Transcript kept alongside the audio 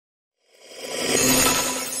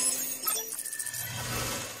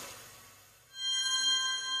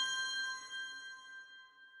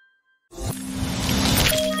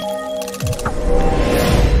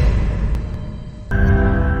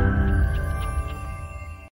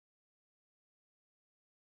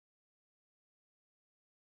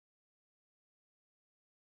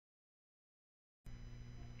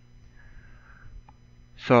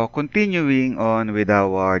So continuing on with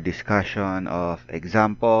our discussion of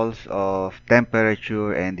examples of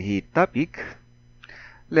temperature and heat topic,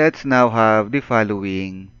 let's now have the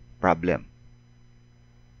following problem.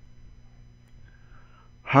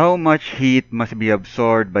 How much heat must be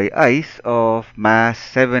absorbed by ice of mass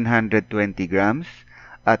 720 grams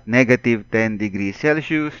at negative 10 degrees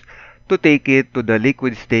Celsius to take it to the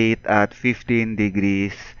liquid state at 15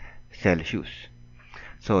 degrees Celsius?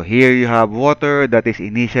 So here you have water that is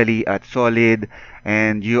initially at solid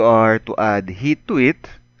and you are to add heat to it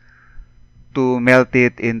to melt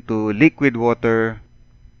it into liquid water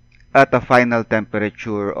at a final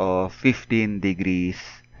temperature of 15 degrees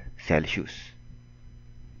Celsius.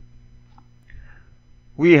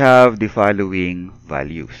 We have the following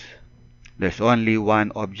values. There's only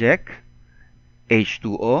one object,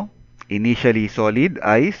 H2O, initially solid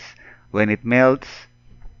ice. When it melts,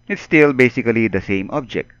 it's still basically the same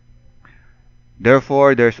object.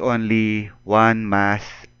 Therefore, there's only one mass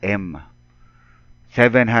M,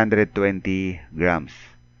 720 grams.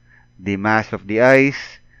 The mass of the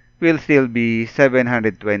ice will still be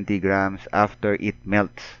 720 grams after it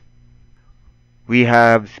melts. We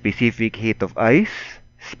have specific heat of ice,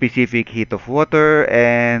 specific heat of water,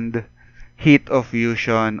 and heat of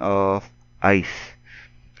fusion of ice.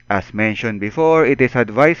 As mentioned before, it is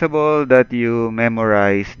advisable that you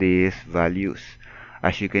memorize these values.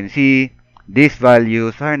 As you can see, these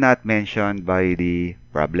values are not mentioned by the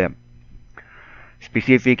problem.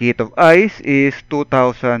 Specific heat of ice is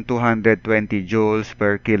 2,220 joules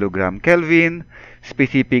per kilogram Kelvin.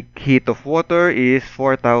 Specific heat of water is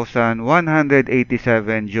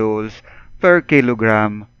 4,187 joules per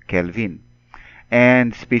kilogram Kelvin.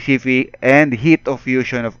 And heat of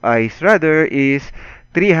fusion of ice is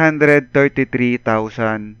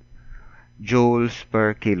 333,000 joules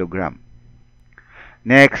per kilogram.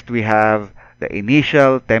 Next, we have the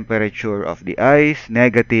initial temperature of the ice,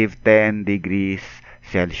 negative 10 degrees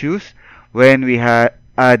Celsius. When we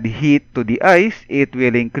add heat to the ice, it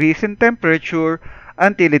will increase in temperature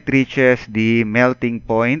until it reaches the melting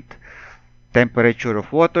point. Temperature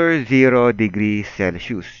of water, 0 degrees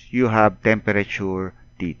Celsius. You have temperature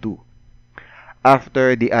T2.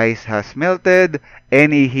 After the ice has melted,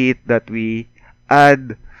 any heat that we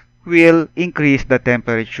add will increase the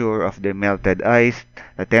temperature of the melted ice,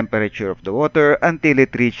 the temperature of the water, until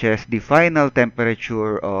it reaches the final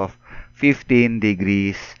temperature of 15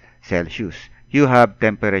 degrees Celsius. You have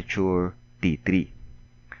temperature T3.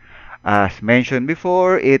 As mentioned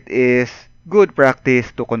before, it is good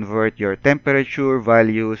practice to convert your temperature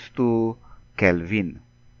values to Kelvin.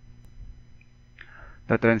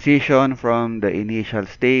 The transition from the initial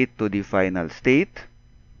state to the final state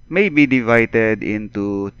may be divided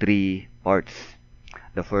into three parts.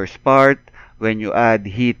 The first part, when you add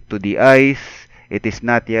heat to the ice, it is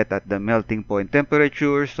not yet at the melting point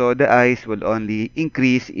temperature, so the ice will only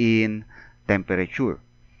increase in temperature.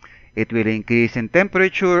 It will increase in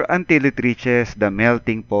temperature until it reaches the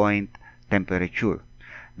melting point temperature.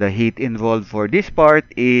 The heat involved for this part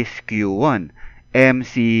is Q1,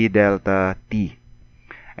 mc delta T.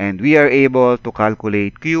 And we are able to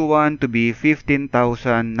calculate Q1 to be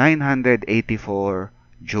 15,984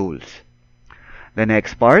 joules. The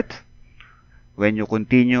next part, when you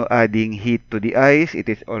continue adding heat to the ice, it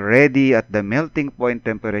is already at the melting point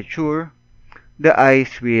temperature. The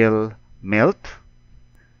ice will melt.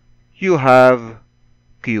 You have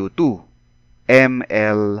Q2,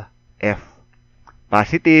 mLF.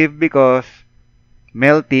 Positive because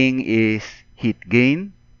melting is heat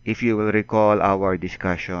gain, if you will recall our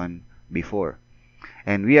discussion before.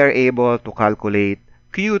 And we are able to calculate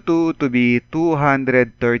Q2 to be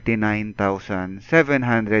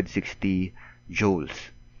 239,760 joules.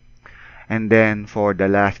 And then for the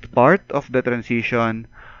last part of the transition,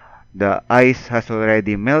 the ice has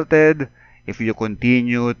already melted. If you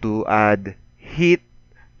continue to add heat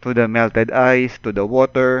to the melted ice, to the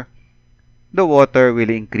water will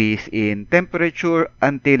increase in temperature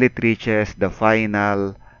until it reaches the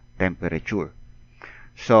final temperature.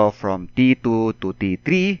 So from T2 to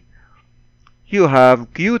T3, you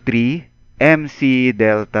have Q3 mc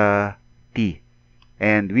delta T.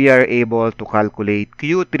 And we are able to calculate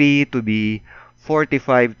Q3 to be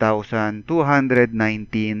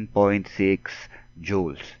 45,219.6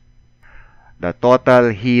 joules. The total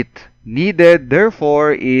heat needed,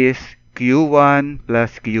 therefore, is Q1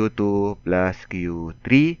 plus Q2 plus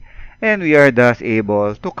Q3, and we are thus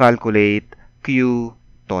able to calculate Q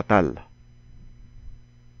total.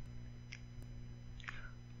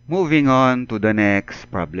 Moving on to the next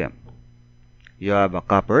problem. You have a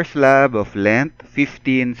copper slab of length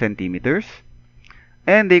 15 centimeters.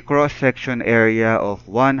 and a cross-section area of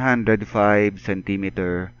 105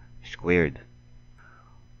 centimeter squared.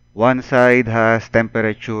 One side has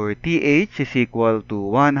temperature TH is equal to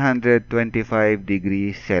 125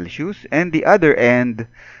 degrees Celsius, and the other end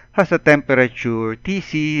has a temperature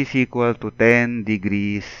TC is equal to 10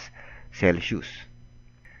 degrees Celsius.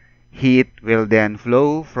 Heat will then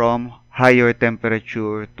flow from higher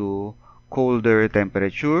temperature to colder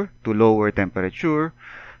temperature to lower temperature.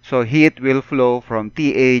 So heat will flow from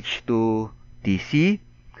TH to TC.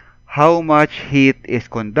 How much heat is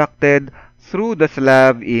conducted through the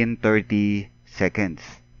slab in 30 seconds?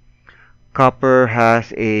 Copper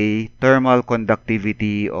has a thermal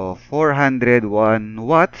conductivity of 401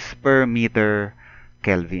 watts per meter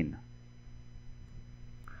Kelvin.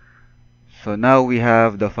 So now we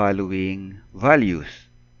have the following values.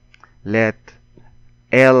 Let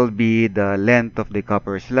L be the length of the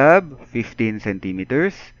copper slab, 15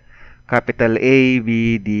 centimeters. Capital A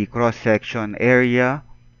be the cross-section area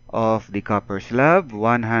of the copper slab,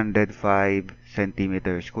 105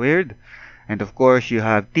 centimeters squared. And of course, you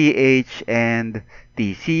have TH and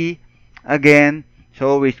TC. Again, it's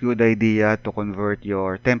always good idea to convert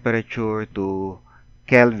your temperature to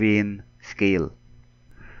Kelvin scale.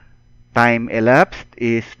 Time elapsed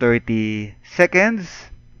is 30 seconds,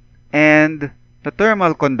 and the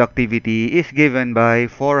thermal conductivity is given by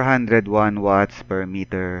 401 watts per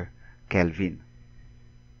meter Kelvin.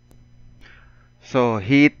 So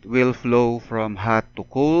heat will flow from hot to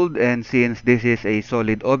cold, and since this is a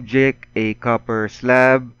solid object, a copper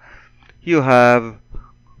slab, you have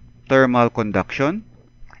thermal conduction.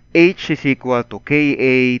 H is equal to Ka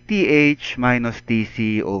Th minus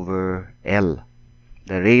Tc over L,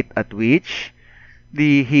 the rate at which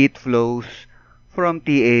the heat flows from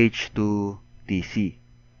Th to Tc.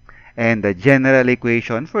 And the general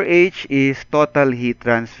equation for H is total heat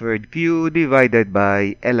transferred Q divided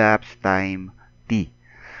by elapsed time T.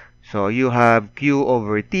 So you have Q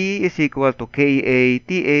over T is equal to Ka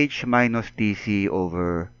Th minus Tc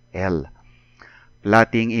over L.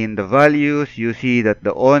 Plotting in the values, you see that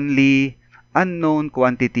the only unknown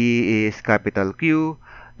quantity is capital Q,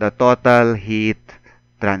 the total heat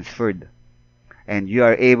transferred. And you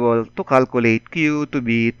are able to calculate Q to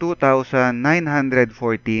be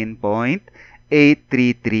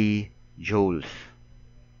 2914.833 joules.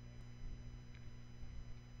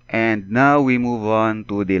 And now we move on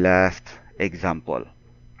to the last example.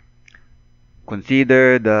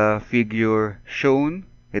 Consider the figure shown.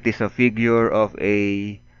 It is a figure of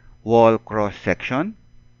a wall cross-section.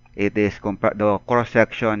 The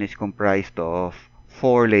cross-section is comprised of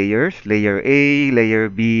 4 layers, layer A, layer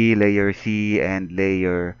B, layer C, and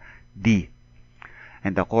layer D.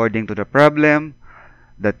 And according to the problem,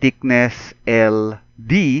 the thickness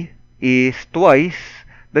LD is twice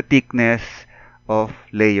the thickness of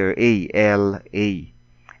layer A, LA.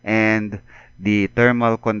 And the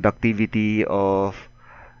thermal conductivity of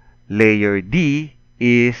layer D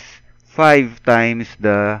is 5 times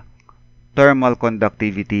the thermal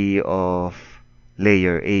conductivity of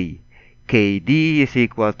layer A. Kd is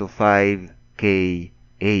equal to 5 Ka.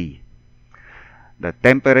 The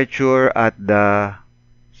temperature at the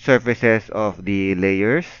surfaces of the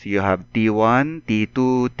layers, you have T1,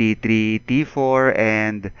 T2, T3, T4,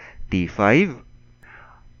 and T5.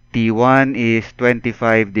 T1 is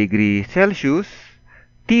 25 degrees Celsius,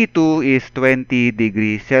 T2 is 20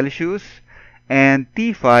 degrees Celsius, and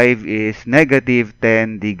T5 is negative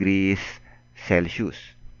 10 degrees Celsius.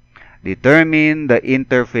 Determine the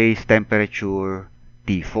interface temperature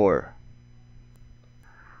T4.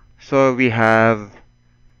 So we have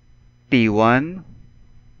T1,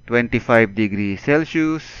 25 degrees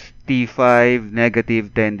Celsius, T5,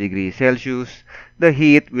 negative 10 degrees Celsius. The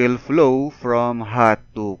heat will flow from hot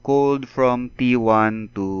to cold from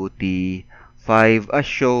T1 to T5 as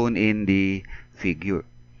shown in the figure.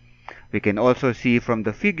 We can also see from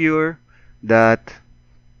the figure that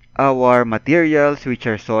our materials which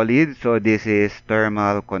are solid, so this is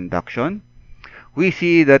thermal conduction. We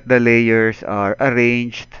see that the layers are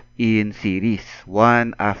arranged in series,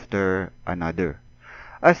 one after another.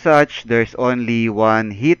 As such, there's only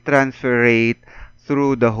one heat transfer rate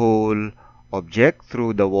through the whole object,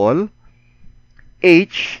 through the wall.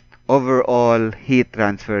 H, overall heat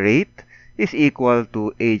transfer rate, is equal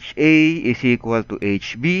to HA is equal to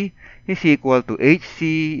HB is equal to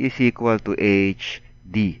HC is equal to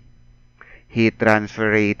HD. Heat transfer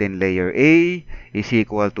rate in layer A is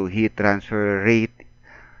equal to heat transfer rate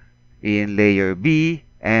in layer B,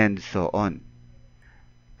 and so on.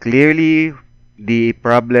 Clearly, the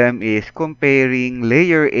problem is comparing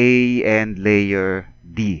layer A and layer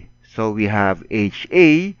D. So we have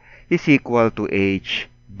HA is equal to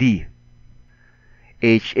HD.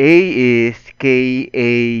 HA is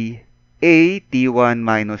KA T1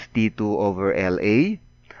 minus T2 over LA,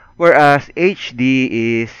 whereas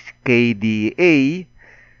HD is KDA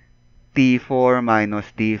T4 minus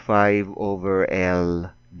T5 over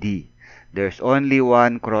LD. There's only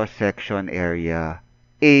one cross-section area,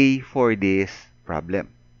 A, for this problem.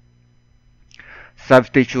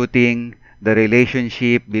 Substituting the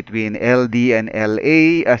relationship between LD and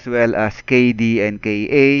LA as well as KD and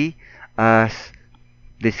KA as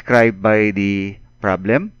described by the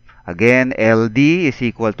problem. Again, LD is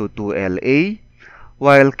equal to 2LA,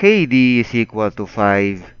 while KD is equal to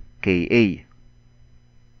 5KA.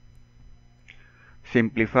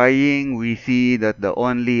 Simplifying, we see that the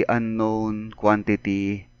only unknown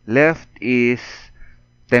quantity left is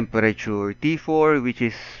temperature T4, which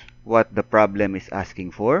is what the problem is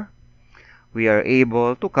asking for. We are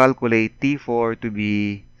able to calculate T4 to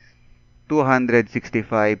be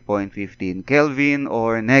 265.15 Kelvin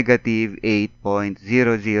or negative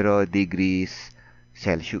 8.00 degrees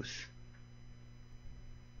Celsius.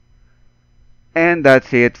 And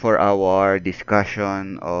that's it for our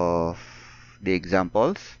discussion of the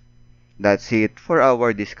examples. That's it for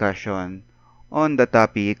our discussion on the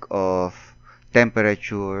topic of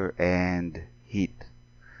temperature and heat.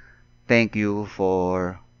 Thank you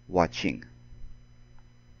for watching.